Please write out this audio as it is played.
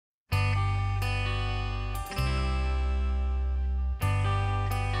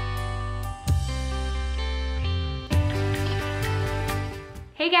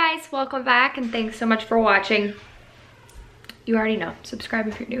Hey guys, welcome back and thanks so much for watching. You already know, subscribe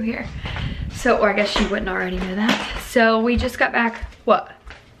if you're new here. So, or I guess you wouldn't already know that. So we just got back, what?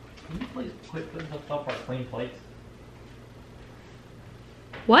 Can you please quit putting up our clean plates?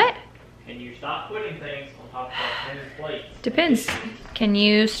 What? Can you stop putting things on top of our clean plates? Depends. Can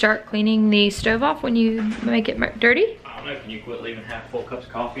you start cleaning the stove off when you make it dirty? I don't know, can you quit leaving half full cups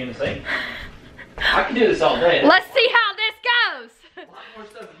of coffee in the sink? I can do this all day. Let's see how this goes. A lot more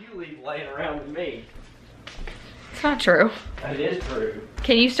stuff you leave laying around with me. It's not true. That is true.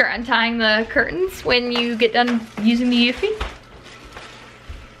 Can you start untying the curtains when you get done using the Eufy?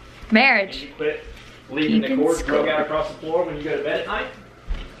 Marriage. Can you quit leaving the cord drug out across the floor when you go to bed at night?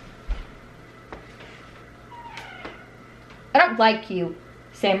 I don't like you,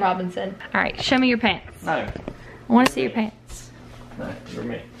 Sam Robinson. All right, show me your pants. No. I want to see your pants. No, you're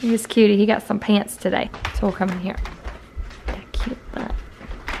me. He's cutie. He got some pants today. So we'll come in here. That cute butt.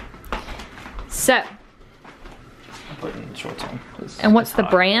 So. I'm putting shorts on. And what's the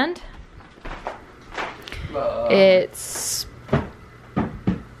brand? It's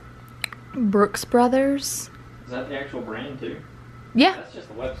Brooks Brothers. Is that the actual brand too? Yeah. That's just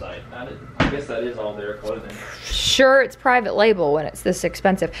the website. I guess that is all their clothing. Sure, it's private label when it's this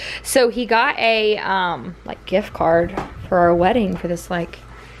expensive. So he got a like gift card for our wedding for this like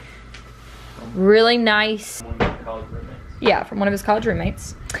really nice. One of my college roommates. Yeah, from one of his college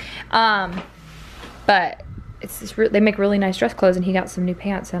roommates. But it's this they make really nice dress clothes, and he got some new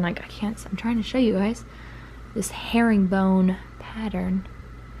pants. And like I'm trying to show you guys this herringbone pattern,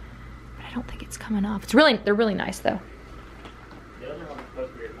 but I don't think it's coming off. They're really nice though. The other one's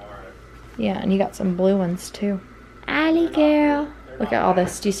supposed to be tomorrow. Yeah, and you got some blue ones too. Allie girl. Look at all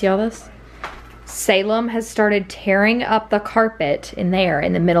this. Do you see all this? Salem has started tearing up the carpet in there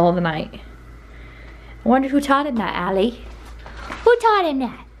in the middle of the night. I wonder who taught him that, Allie. Who taught him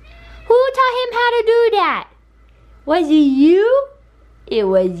that? Who taught him how to do that? Was it you? It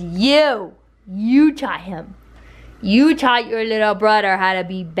was you. You taught him. You taught your little brother how to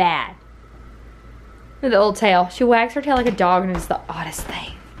be bad. Look at the old tail. She wags her tail like a dog, and it's the oddest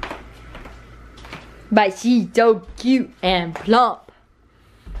thing. But she's so cute and plump.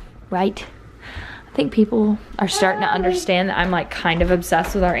 Right? I think people are starting to understand that I'm like kind of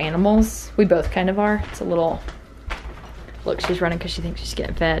obsessed with our animals. We both kind of are. It's a little... Look, she's running because she thinks she's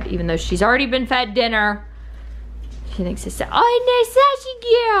getting fed, even though she's already been fed dinner. She thinks it's... Oh, and there's Sassy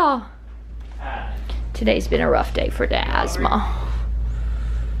girl. Today's been a rough day for the asthma.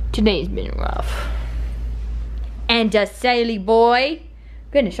 Today's been rough. And the Sally boy.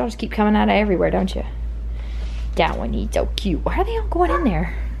 Goodness, y'all just keep coming out of everywhere, don't you? That one, he's so cute. Why are they all going in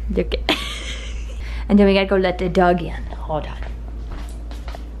there? Look at... And then we gotta go let the dog in. Hold on.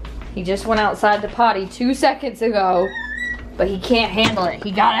 He just went outside the potty 2 seconds ago, but he can't handle it.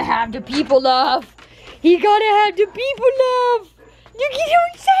 He gotta have the people love. He gotta have the people love. Look at how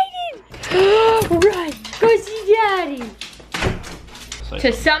excited. Run, go see daddy.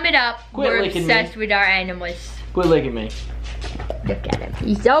 To sum it up, we're obsessed with our animals. Quit licking me. Look at him.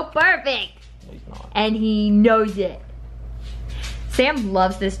 He's so perfect. He's not. And he knows it. Sam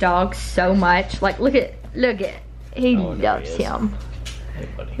loves this dog so much. Like, look at. He loves him. Hey,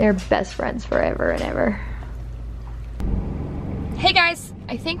 buddy. They're best friends forever and ever. Hey guys,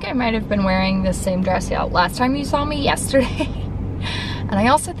 I think I might have been wearing this same dress out last time you saw me yesterday. And I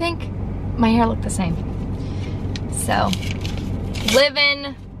also think my hair looked the same. So,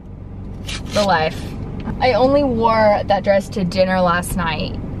 living the life. I only wore that dress to dinner last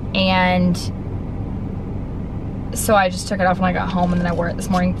night, and so I just took it off when I got home, and then I wore it this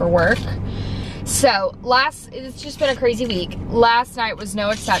morning for work. So it's just been a crazy week. Last night was no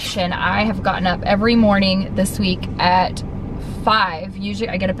exception. I have gotten up every morning this week at 5. Usually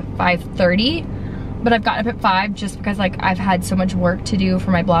I get up at 5:30, but I've gotten up at 5 just because like I've had so much work to do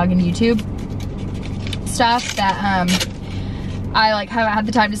for my blog and YouTube stuff that I like haven't had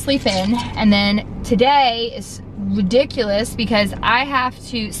the time to sleep in. And then today is ridiculous because I have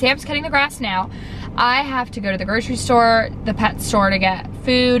to, Sam's cutting the grass now. I have to go to the grocery store, the pet store to get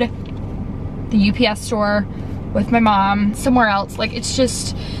food, the UPS store with my mom, somewhere else. Like it's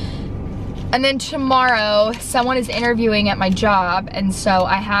just, and then tomorrow someone is interviewing at my job, and so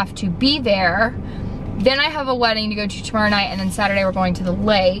I have to be there. Then I have a wedding to go to tomorrow night, and then Saturday we're going to the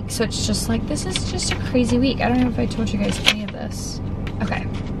lake. So it's just like, this is just a crazy week. I don't know if I told you guys any of this. Okay,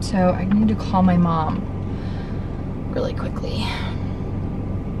 so I need to call my mom really quickly.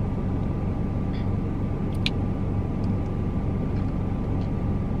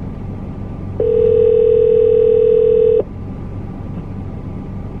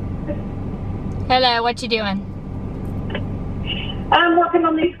 Hello, what you doing? Well, walking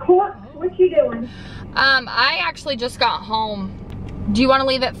on these courts. What you doing? I actually just got home. Do you want to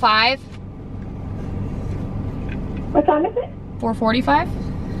leave at 5? What time is it? 4:45?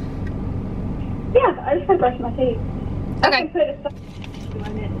 Yeah, I just gotta brush my teeth. Okay.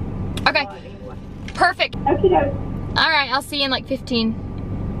 Okay. Perfect. Okay, doke. All right, I'll see you in like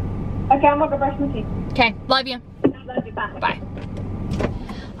 15. Okay, I'm gonna go brush my teeth. Okay, love you. Love you, bye. Bye.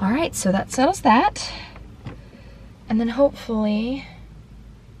 All right, so that settles that. And then hopefully,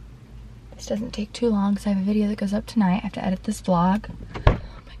 this doesn't take too long because I have a video that goes up tonight. I have to edit this vlog. Oh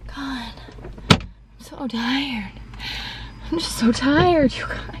my God, I'm so tired. I'm just so tired, you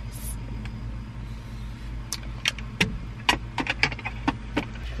guys.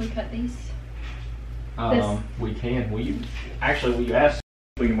 Can we cut these? We can. Will you ask if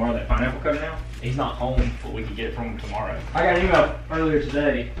we can borrow that pineapple cutter now? He's not home, but we can get it from him tomorrow. I got an email earlier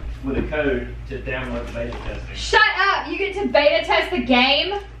today with a code to download the beta testing. Shut up! You get to beta test the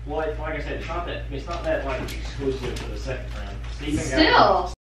game? Well, like I said, it's not that like exclusive for the second round. Steven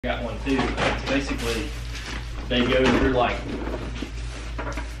Still. got one too. It's basically, they go through like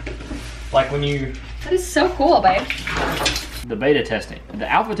when you. That is so cool, babe. The beta testing. The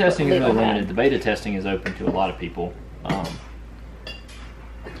alpha testing is really limited. The beta testing is open to a lot of people.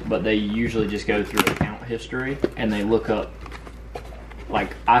 But they usually just go through account history and they look up,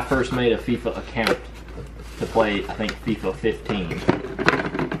 like I first made a FIFA account to play, I think FIFA 15.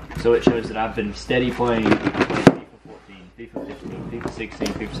 So it shows that I've been steady playing. I played FIFA 14, FIFA 15, FIFA 16,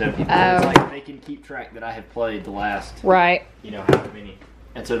 FIFA 17. So it's like they can keep track that I have played the last, right, you know, however many.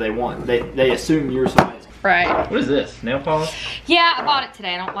 And so they assume you're somebody's. Right. What is this? Nail polish? Yeah, I bought it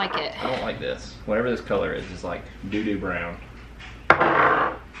today. I don't like it. I don't like this. Whatever this color is like doo-doo brown.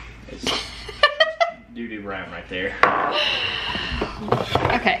 It's doo-doo brown right there.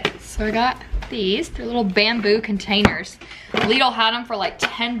 Okay, so I got these. They're little bamboo containers. Lidl had them for like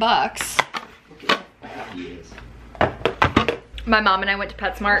 10 bucks. Look at how he is. My mom and I went to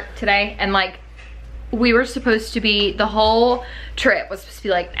PetSmart today and like we were supposed to be, the whole trip was supposed to be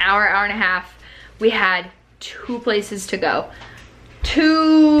like an hour, hour and a half. We had 2 places to go.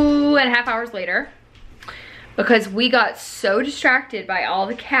 2.5 hours later, because we got so distracted by all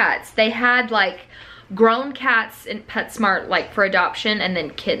the cats. They had like grown cats in PetSmart like for adoption and then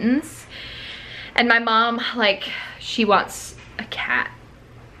kittens. And my mom, like, she wants a cat,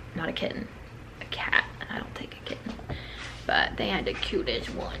 not a kitten, a cat. I don't think a kitten. But they had the cutest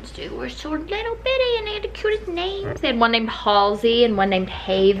ones. They were so little bitty and they had the cutest names. They had one named Halsey and one named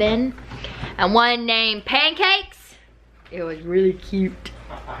Haven and one named Pancakes. It was really cute.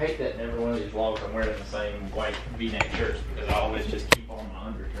 I hate that in every one of these vlogs I'm wearing the same white V-neck shirts because I always just keep on my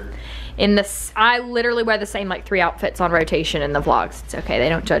undershirt. I literally wear the same like 3 outfits on rotation in the vlogs. It's okay, they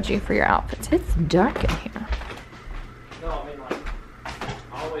don't judge you for your outfits. It's dark in here. No, I mean like,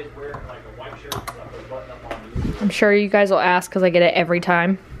 I always wear like a white shirt with a button up on you. I'm sure you guys will ask because I get it every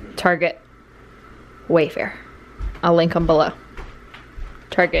time. Target, Wayfair. I'll link them below.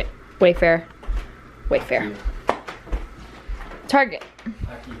 Target, Wayfair, Wayfair. Target.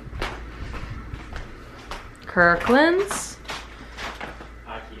 Kirkland's.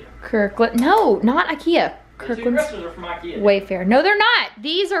 IKEA. Kirkland. No, not IKEA. Kirkland's. The are from IKEA. Wayfair. No, they're not.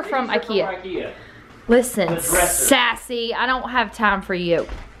 These are from IKEA. From IKEA. Listen, sassy. I don't have time for you.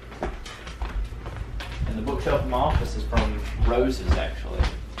 And the bookshelf in my office is from Rose's, actually.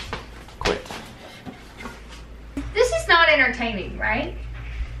 Quit. This is not entertaining, right?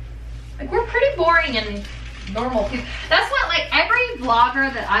 Like, we're pretty boring and normal people. That's what, like, every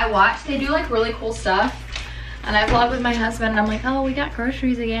vlogger that I watch, they do like really cool stuff. And I vlog with my husband and I'm like, oh, we got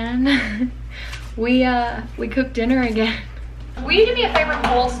groceries again. we cooked dinner again. Will you do me a favor and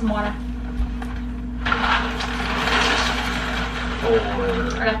boil some water?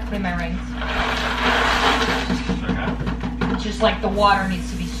 I have to clean my rings. Okay. It's just like the water needs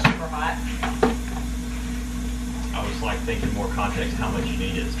to be super hot. I was like thinking more context how much you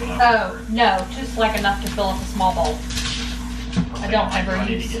needed is what I was no, just like enough to fill up a small bowl. I don't ever I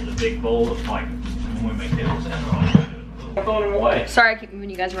need to get the big bowl of like when we make tables in. I'm throwing them away. Sorry I keep moving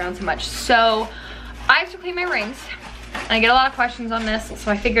you guys around so much. So I have to clean my rings. And I get a lot of questions on this,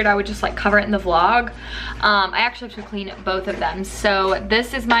 so I figured I would just like cover it in the vlog. I actually have to clean both of them. So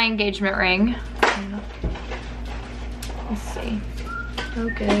this is my engagement ring. Let's see.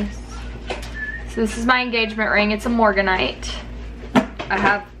 Focus. So this is my engagement ring. It's a morganite. I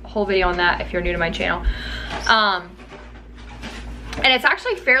have a whole video on that if you're new to my channel. And it's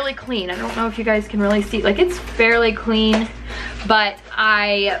actually fairly clean. I don't know if you guys can really see. Like, it's fairly clean, but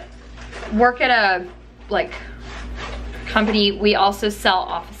I work at a like company. We also sell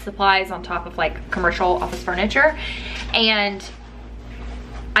office supplies on top of like commercial office furniture, and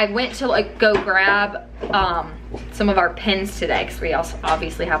I went to like go grab some of our pins today because we also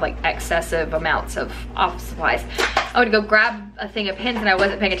obviously have like excessive amounts of office supplies. I would go grab a thing of pins and I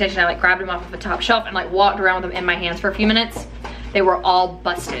wasn't paying attention. I like grabbed them off of the top shelf and like walked around with them in my hands for a few minutes. They were all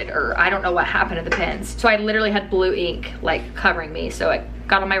busted, or I don't know what happened to the pins. So I literally had blue ink like covering me. So I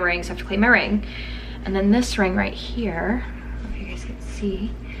got on my ring, so I have to clean my ring. And then this ring right here, I don't know if you guys can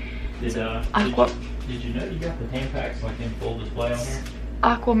see. Did you know you got the Tampax like in full display on here?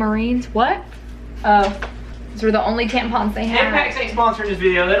 Aquamarines, what? Oh, these were the only tampons they had. Tampax ain't sponsoring this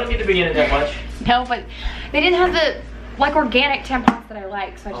video. They don't need to be in it that much. No, but they didn't have the like organic tampons that I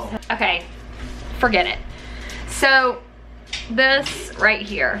like, so I just had, okay, forget it. So this right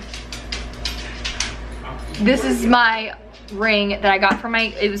here, this is my ring that I got from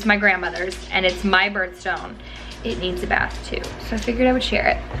it was my grandmother's, and it's my birthstone. It needs a bath too, so I figured I would share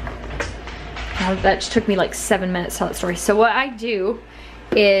it. Now, that just took me like 7 minutes to tell that story. So what I do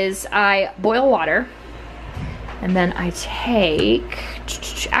is I boil water, and then I take,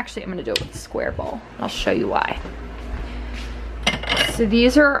 actually I'm gonna do it with a square bowl. I'll show you why. So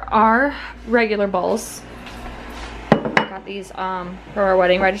these are our regular bowls. Got these for our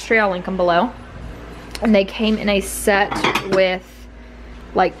wedding registry. I'll link them below. And they came in a set with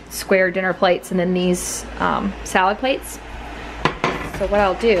like square dinner plates and then these salad plates. So what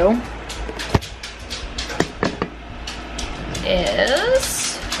I'll do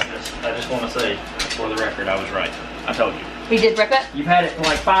is... I just want to say, for the record, I was right. I told you. We did rip it? You've had it for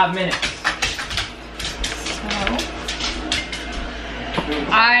like 5 minutes. So,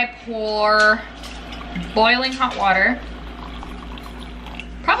 I pour boiling hot water.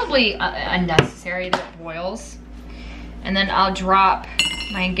 Probably unnecessary that it boils. And then I'll drop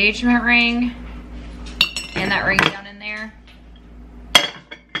my engagement ring and that ring down in there.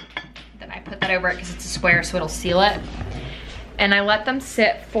 Then I put that over it because it's a square, so it'll seal it. And I let them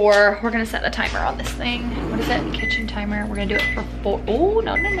sit for, we're gonna set the timer on this thing. What is it? Kitchen timer. We're gonna do it for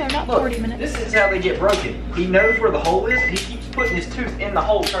not 40 minutes. This is how they get broken. He knows where the hole is, and he keeps putting his tooth in the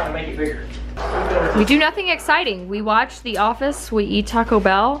hole trying to make it bigger. We do nothing exciting. We watch The Office, we eat Taco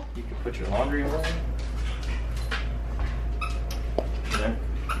Bell. You can put your laundry away. Yeah.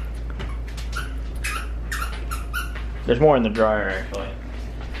 There's more in the dryer actually.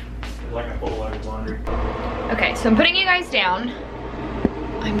 There's like a full load of laundry. Okay, so I'm putting you guys down.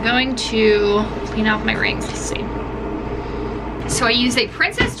 I'm going to clean off my rings to see. So I use a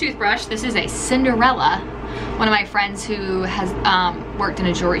Princess toothbrush. This is a Cinderella. One of my friends who has worked in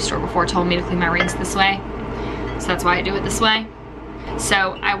a jewelry store before told me to clean my rings this way. So that's why I do it this way.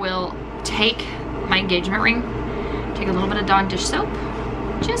 So I will take my engagement ring, take a little bit of Dawn dish soap,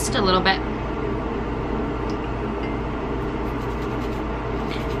 just a little bit.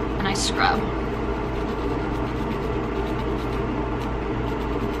 And I scrub.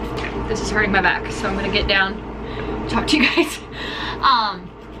 This is hurting my back, so I'm gonna get down, talk to you guys.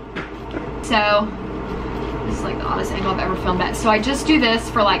 So this is like the oddest angle I've ever filmed at. So I just do this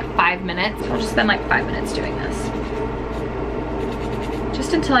for like 5 minutes. I'll just spend like 5 minutes doing this.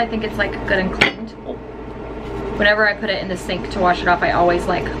 Just until I think it's like good and cleaned. Whenever I put it in the sink to wash it off, I always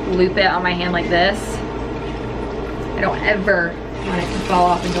like loop it on my hand like this. I don't ever want it to fall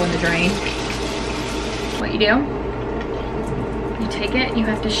off and go in the drain. What you do? You take it, you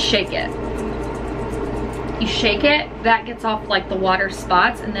have to shake it. You shake it, that gets off like the water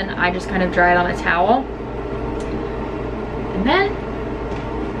spots, and then I just kind of dry it on a towel. And then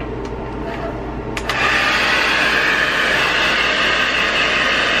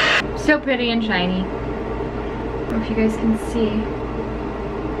so pretty and shiny. I don't know if you guys can see.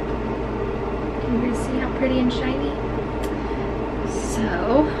 Can you guys see how pretty and shiny?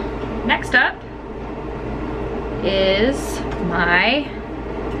 So next up is my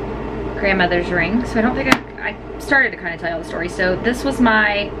grandmother's ring. So I don't think I started to kind of tell you the story. So this was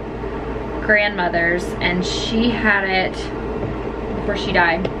my grandmother's, and she had it before she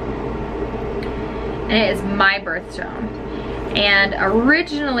died. And it is my birthstone. And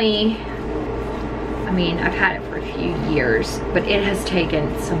originally, I mean, I've had it for a few years, but it has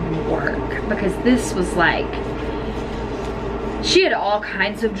taken some work because this was like, she had all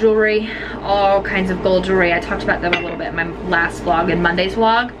kinds of jewelry, all kinds of gold jewelry. I talked about them a little bit in my last vlog and Monday's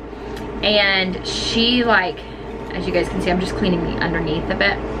vlog. And she, like, as you guys can see, I'm just cleaning the underneath a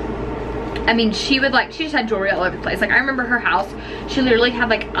bit. I mean, she would like, she just had jewelry all over the place. Like, I remember her house, she literally had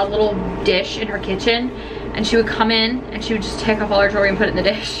like a little dish in her kitchen, and she would come in and she would just take off all her jewelry and put it in the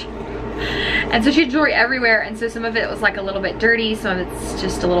dish. And so she had jewelry everywhere, and so some of it was like a little bit dirty, some of it's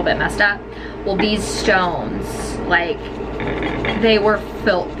just a little bit messed up. Well, these stones, like, they were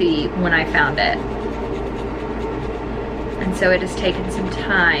filthy when I found it. And so it has taken some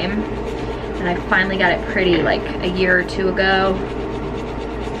time. And I finally got it pretty like a year or two ago.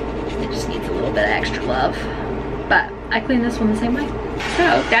 It just needs a little bit of extra love. But I clean this one the same way.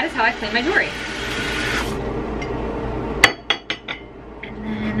 So that is how I clean my jewelry.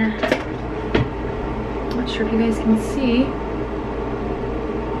 And then, I'm not sure if you guys can see.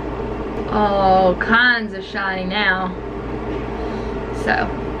 All kinds of shiny now. So,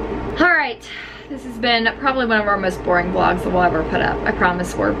 all right. This has been probably one of our most boring vlogs that we'll ever put up. I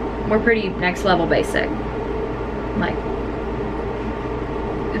promise we're pretty next level basic. Like,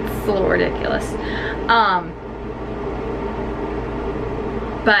 it's a little ridiculous.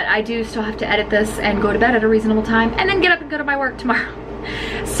 But I do still have to edit this and go to bed at a reasonable time and then get up and go to my work tomorrow.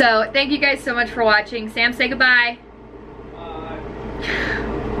 So thank you guys so much for watching. Sam, say goodbye. Bye.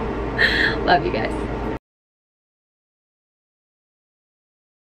 Love you guys.